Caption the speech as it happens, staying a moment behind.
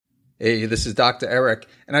Hey, this is Dr. Eric,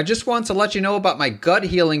 and I just want to let you know about my gut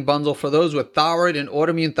healing bundle for those with thyroid and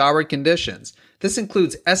autoimmune thyroid conditions. This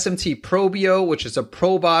includes SMT Probio, which is a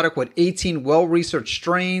probiotic with 18 well-researched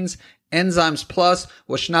strains, Enzymes Plus,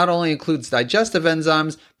 which not only includes digestive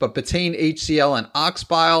enzymes, but betaine, HCl, and ox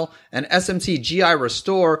bile, and SMT GI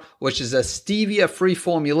Restore, which is a stevia-free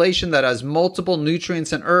formulation that has multiple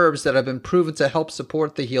nutrients and herbs that have been proven to help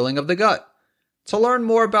support the healing of the gut. To learn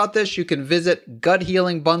more about this, you can visit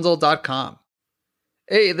guthealingbundle.com.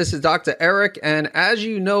 Hey, this is Dr. Eric, and as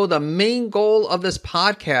you know, the main goal of this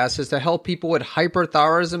podcast is to help people with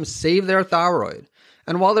hyperthyroidism save their thyroid.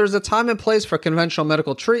 And while there's a time and place for conventional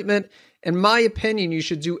medical treatment, in my opinion, you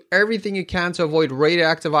should do everything you can to avoid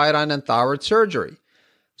radioactive iodine and thyroid surgery.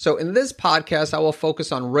 So in this podcast, I will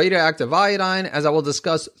focus on radioactive iodine as I will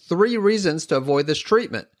discuss 3 reasons to avoid this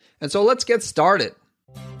treatment. And so let's get started.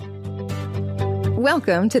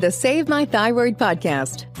 Welcome to the Save My Thyroid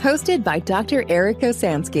podcast, hosted by Dr. Eric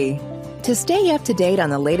Osansky. To stay up to date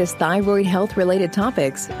on the latest thyroid health-related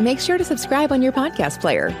topics, make sure to subscribe on your podcast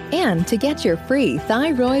player. And to get your free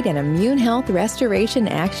thyroid and immune health restoration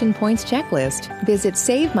action points checklist, visit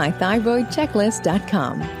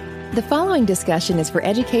SaveMyThyroidChecklist.com. The following discussion is for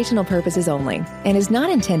educational purposes only and is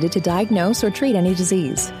not intended to diagnose or treat any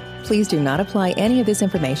disease. Please do not apply any of this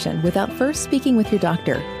information without first speaking with your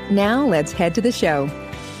doctor. Now, let's head to the show.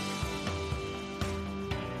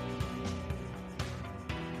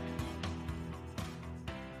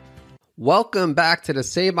 Welcome back to the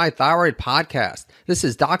Save My Thyroid podcast. This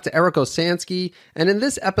is Dr. Eric Osansky, and in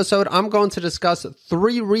this episode, I'm going to discuss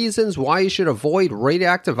 3 reasons why you should avoid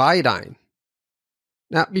radioactive iodine.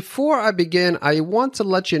 Now, before I begin, I want to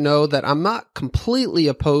let you know that I'm not completely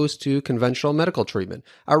opposed to conventional medical treatment.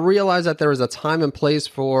 I realize that there is a time and place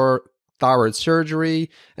for thyroid surgery,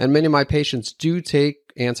 and many of my patients do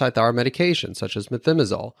take anti-thyroid medications, such as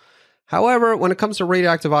methimazole. However, when it comes to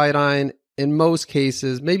radioactive iodine, in most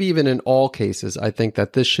cases, maybe even in all cases, I think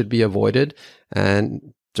that this should be avoided.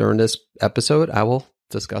 And during this episode, I will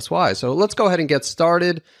discuss why. So let's go ahead and get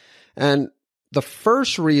started. And the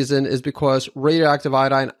first reason is because radioactive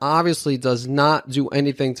iodine obviously does not do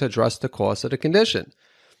anything to address the cause of the condition.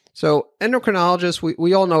 So endocrinologists,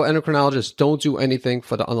 we all know endocrinologists don't do anything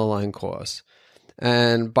for the underlying cause.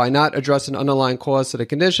 And by not addressing the underlying cause of the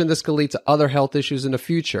condition, this could lead to other health issues in the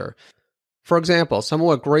future. For example,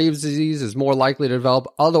 someone with Graves' disease is more likely to develop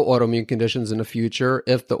other autoimmune conditions in the future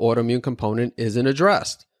if the autoimmune component isn't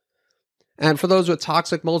addressed. And for those with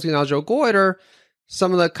toxic multinodular goiter,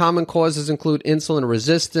 some of the common causes include insulin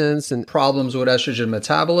resistance and problems with estrogen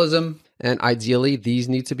metabolism, and ideally, these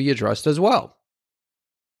need to be addressed as well.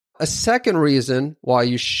 A second reason why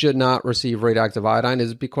you should not receive radioactive iodine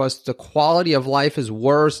is because the quality of life is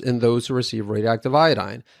worse in those who receive radioactive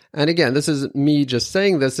iodine. And again, this is me just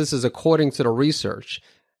saying this is according to the research.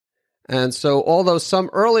 And so although some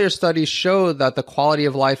earlier studies showed that the quality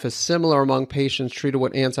of life is similar among patients treated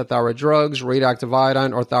with anti-thyroid drugs, radioactive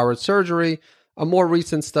iodine, or thyroid surgery, a more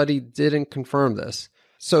recent study didn't confirm this.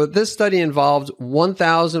 So this study involved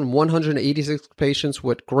 1,186 patients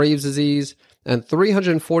with Graves' disease, and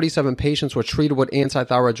 347 patients were treated with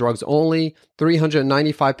anti-thyroid drugs only,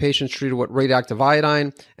 395 patients treated with radioactive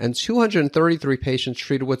iodine, and 233 patients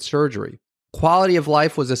treated with surgery. Quality of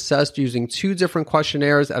life was assessed using 2 different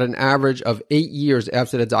questionnaires at an average of 8 years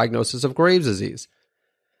after the diagnosis of Graves' disease.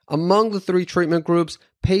 Among the 3 treatment groups,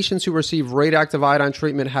 patients who received radioactive iodine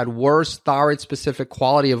treatment had worse thyroid-specific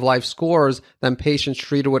quality of life scores than patients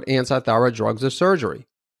treated with anti-thyroid drugs or surgery.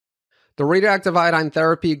 The radioactive iodine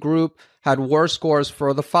therapy group had worse scores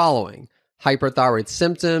for the following: hyperthyroid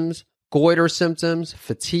symptoms, goiter symptoms,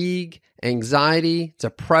 fatigue, anxiety,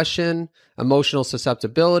 depression, emotional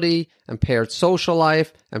susceptibility, impaired social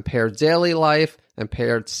life, impaired daily life,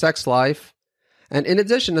 impaired sex life. And in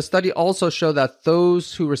addition, the study also showed that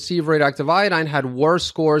those who received radioactive iodine had worse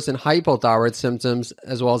scores in hypothyroid symptoms,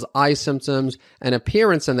 as well as eye symptoms and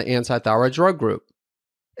appearance in the anti-thyroid drug group.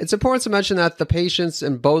 It's important to mention that the patients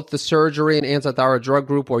in both the surgery and anti-thyroid drug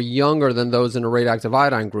group were younger than those in the radioactive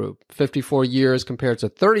iodine group, 54 years compared to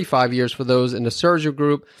 35 years for those in the surgery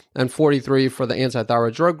group and 43 for the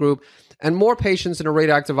anti-thyroid drug group. And more patients in the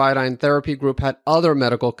radioactive iodine therapy group had other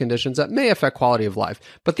medical conditions that may affect quality of life,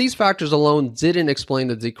 but these factors alone didn't explain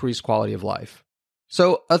the decreased quality of life.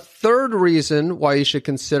 So a third reason why you should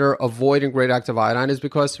consider avoiding radioactive iodine is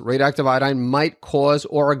because radioactive iodine might cause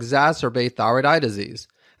or exacerbate thyroid eye disease.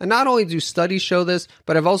 And not only do studies show this,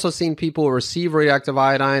 but I've also seen people who receive radioactive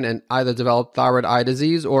iodine and either develop thyroid eye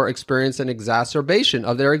disease or experience an exacerbation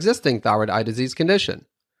of their existing thyroid eye disease condition.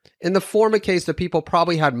 In the former case, the people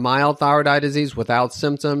probably had mild thyroid eye disease without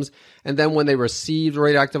symptoms, and then when they received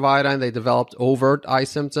radioactive iodine, they developed overt eye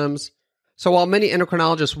symptoms. So while many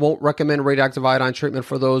endocrinologists won't recommend radioactive iodine treatment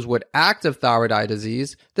for those with active thyroid eye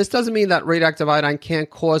disease, this doesn't mean that radioactive iodine can't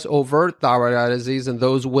cause overt thyroid eye disease in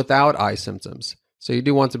those without eye symptoms. So you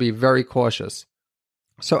do want to be very cautious.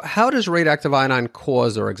 So how does radioactive iodine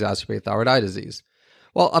cause or exacerbate thyroid eye disease?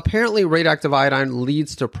 Well, apparently radioactive iodine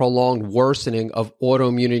leads to prolonged worsening of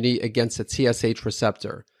autoimmunity against the TSH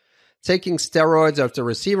receptor. Taking steroids after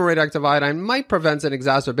receiving radioactive iodine might prevent an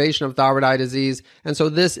exacerbation of thyroid eye disease, and so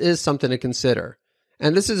this is something to consider.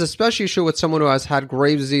 And this is especially true with someone who has had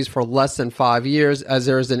Graves' disease for less than 5 years, as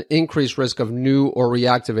there is an increased risk of new or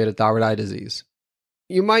reactivated thyroid eye disease.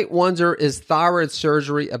 You might wonder, is thyroid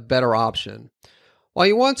surgery a better option? While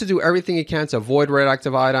you want to do everything you can to avoid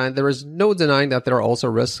radioactive iodine, there is no denying that there are also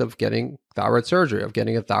risks of getting thyroid surgery, of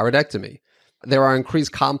getting a thyroidectomy. There are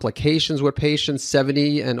increased complications with patients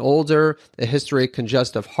 70 and older, a history of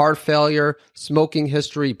congestive heart failure, smoking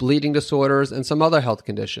history, bleeding disorders, and some other health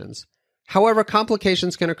conditions. However,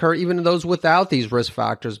 complications can occur even in those without these risk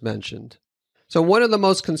factors mentioned. So one of the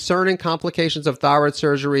most concerning complications of thyroid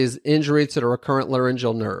surgery is injury to the recurrent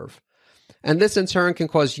laryngeal nerve. And this in turn can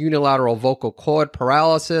cause unilateral vocal cord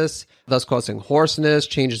paralysis, thus causing hoarseness,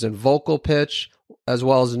 changes in vocal pitch, as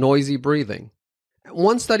well as noisy breathing.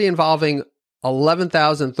 One study involving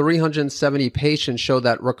 11,370 patients showed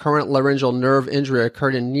that recurrent laryngeal nerve injury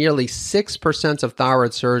occurred in nearly 6% of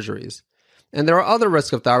thyroid surgeries. And there are other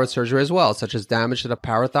risks of thyroid surgery as well, such as damage to the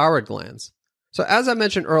parathyroid glands. So as I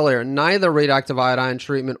mentioned earlier, neither radioactive iodine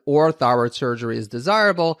treatment or thyroid surgery is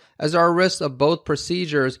desirable, as there are risks of both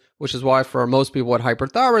procedures, which is why for most people with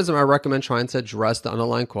hyperthyroidism, I recommend trying to address the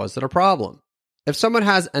underlying cause of the problem. If someone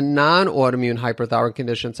has a non-autoimmune hyperthyroid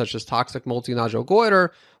condition such as toxic multinodular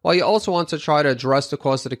goiter, while you also want to try to address the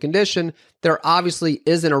cause of the condition, there obviously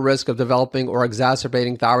isn't a risk of developing or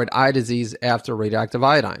exacerbating thyroid eye disease after radioactive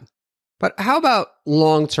iodine. But how about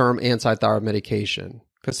long-term anti-thyroid medication?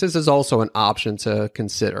 Because this is also an option to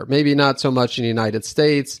consider. Maybe not so much in the United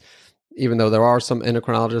States, even though there are some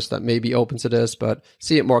endocrinologists that may be open to this, but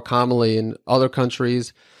see it more commonly in other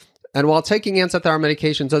countries. And while taking antithyroid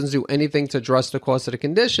medication doesn't do anything to address the cause of the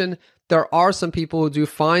condition, there are some people who do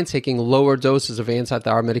fine taking lower doses of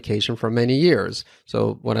antithyroid medication for many years.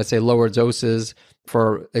 So when I say lower doses,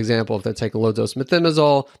 for example, if they take a low dose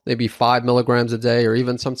methimazole, maybe 5 milligrams a day, or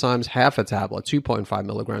even sometimes half a tablet, 2.5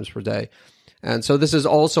 milligrams per day. And so this is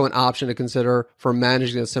also an option to consider for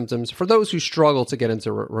managing the symptoms for those who struggle to get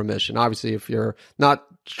into remission. Obviously, if you're not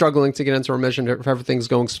struggling to get into remission, if everything's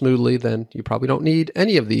going smoothly, then you probably don't need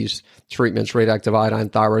any of these treatments, radioactive iodine,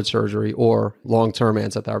 thyroid surgery, or long-term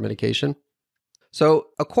antithyroid medication. So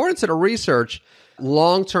according to the research,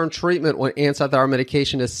 long-term treatment with antithyroid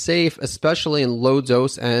medication is safe, especially in low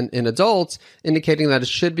dose and in adults, indicating that it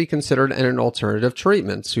should be considered an alternative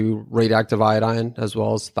treatment to radioactive iodine as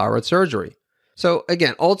well as thyroid surgery. So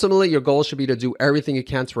again, ultimately, your goal should be to do everything you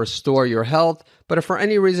can to restore your health. But if for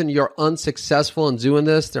any reason you're unsuccessful in doing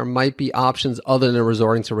this, there might be options other than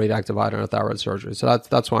resorting to radioactive iodine or thyroid surgery. So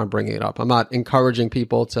that's why I'm bringing it up. I'm not encouraging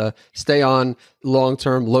people to stay on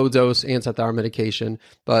long-term, low-dose antithyroid medication.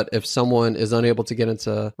 But if someone is unable to get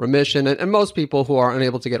into remission, and most people who are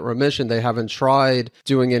unable to get remission, they haven't tried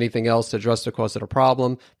doing anything else to address the cause of the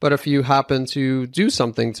problem. But if you happen to do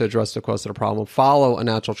something to address the cause of the problem, follow a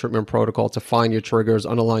natural treatment protocol to find your triggers,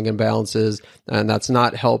 underlying imbalances, and that's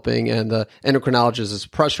not helping, and the endocrinologist is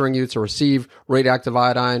pressuring you to receive radioactive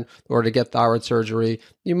iodine or to get thyroid surgery,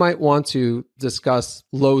 you might want to discuss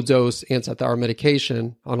low-dose antithyroid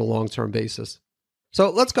medication on a long-term basis. So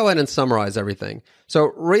let's go ahead and summarize everything.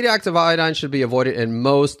 So radioactive iodine should be avoided in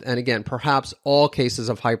most, and again, perhaps all cases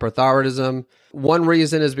of hyperthyroidism. One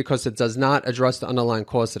reason is because it does not address the underlying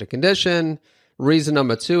cause of the condition. Reason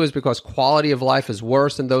number 2 is because quality of life is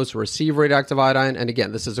worse in those who receive radioactive iodine. And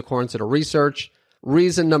again, this is according to the research.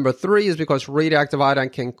 Reason number 3 is because radioactive iodine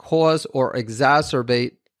can cause or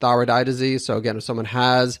exacerbate thyroid eye disease. So again, if someone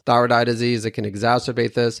has thyroid eye disease, it can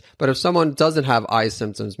exacerbate this. But if someone doesn't have eye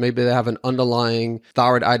symptoms, maybe they have an underlying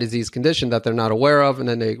thyroid eye disease condition that they're not aware of, and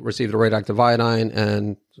then they receive the radioactive iodine,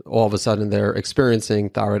 and all of a sudden they're experiencing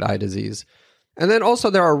thyroid eye disease. And then also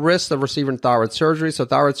there are risks of receiving thyroid surgery. So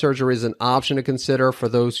thyroid surgery is an option to consider for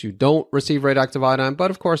those who don't receive radioactive iodine. But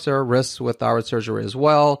of course, there are risks with thyroid surgery as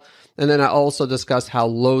well. And then I also discussed how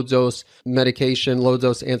low-dose medication,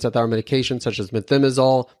 low-dose antithyroid medication such as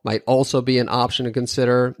methimazole might also be an option to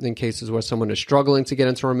consider in cases where someone is struggling to get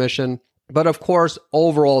into remission. But of course,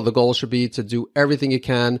 overall, the goal should be to do everything you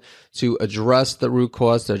can to address the root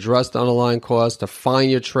cause, to address the underlying cause, to find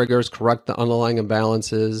your triggers, correct the underlying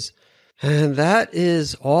imbalances. And that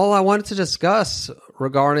is all I wanted to discuss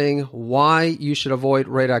regarding why you should avoid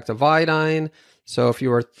radioactive iodine. So if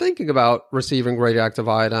you are thinking about receiving radioactive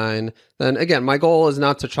iodine, then again, my goal is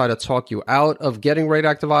not to try to talk you out of getting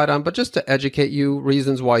radioactive iodine, but just to educate you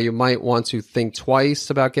reasons why you might want to think twice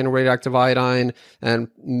about getting radioactive iodine, and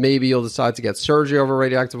maybe you'll decide to get surgery over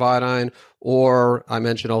radioactive iodine. Or I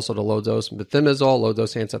mentioned also the low-dose methimazole,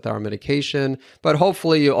 low-dose antithyroid medication. But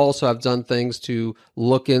hopefully you also have done things to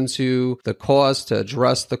look into the cause, to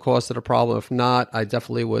address the cause of the problem. If not, I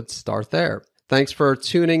definitely would start there. Thanks for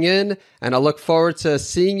tuning in, and I look forward to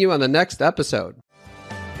seeing you on the next episode.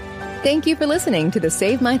 Thank you for listening to the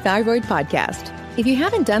Save My Thyroid podcast. If you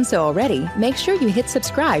haven't done so already, make sure you hit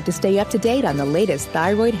subscribe to stay up to date on the latest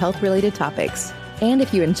thyroid health-related topics. And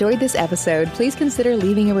if you enjoyed this episode, please consider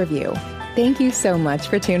leaving a review. Thank you so much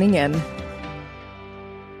for tuning in.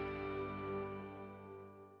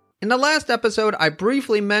 In the last episode, I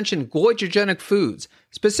briefly mentioned goitrogenic foods,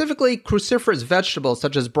 specifically cruciferous vegetables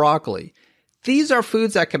such as broccoli. These are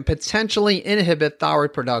foods that can potentially inhibit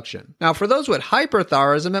thyroid production. Now, for those with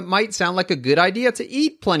hyperthyroidism, it might sound like a good idea to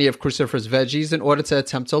eat plenty of cruciferous veggies in order to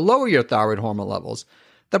attempt to lower your thyroid hormone levels.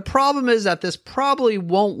 The problem is that this probably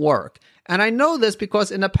won't work. And I know this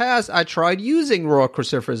because in the past, I tried using raw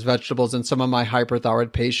cruciferous vegetables in some of my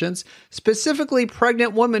hyperthyroid patients, specifically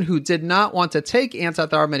pregnant women who did not want to take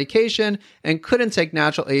antithyroid medication and couldn't take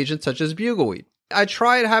natural agents such as bugleweed. I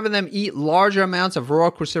tried having them eat larger amounts of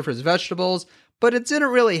raw cruciferous vegetables, but it didn't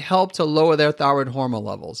really help to lower their thyroid hormone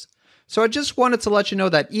levels. So I just wanted to let you know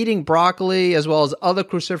that eating broccoli as well as other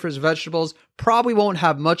cruciferous vegetables probably won't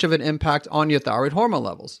have much of an impact on your thyroid hormone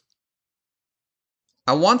levels.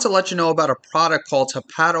 I want to let you know about a product called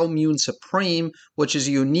Hepatoimmune Supreme, which is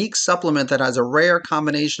a unique supplement that has a rare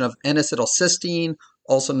combination of N-acetylcysteine,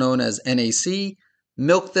 also known as NAC,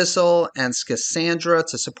 milk thistle, and schisandra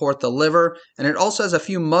to support the liver. And it also has a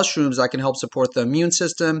few mushrooms that can help support the immune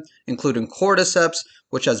system, including cordyceps,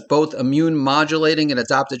 which has both immune modulating and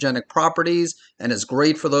adaptogenic properties and is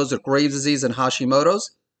great for those with Graves' disease and Hashimoto's.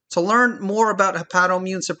 To learn more about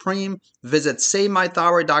Hepatoimmune Supreme, visit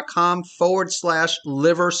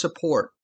SaveMyThyroid.com/liver support.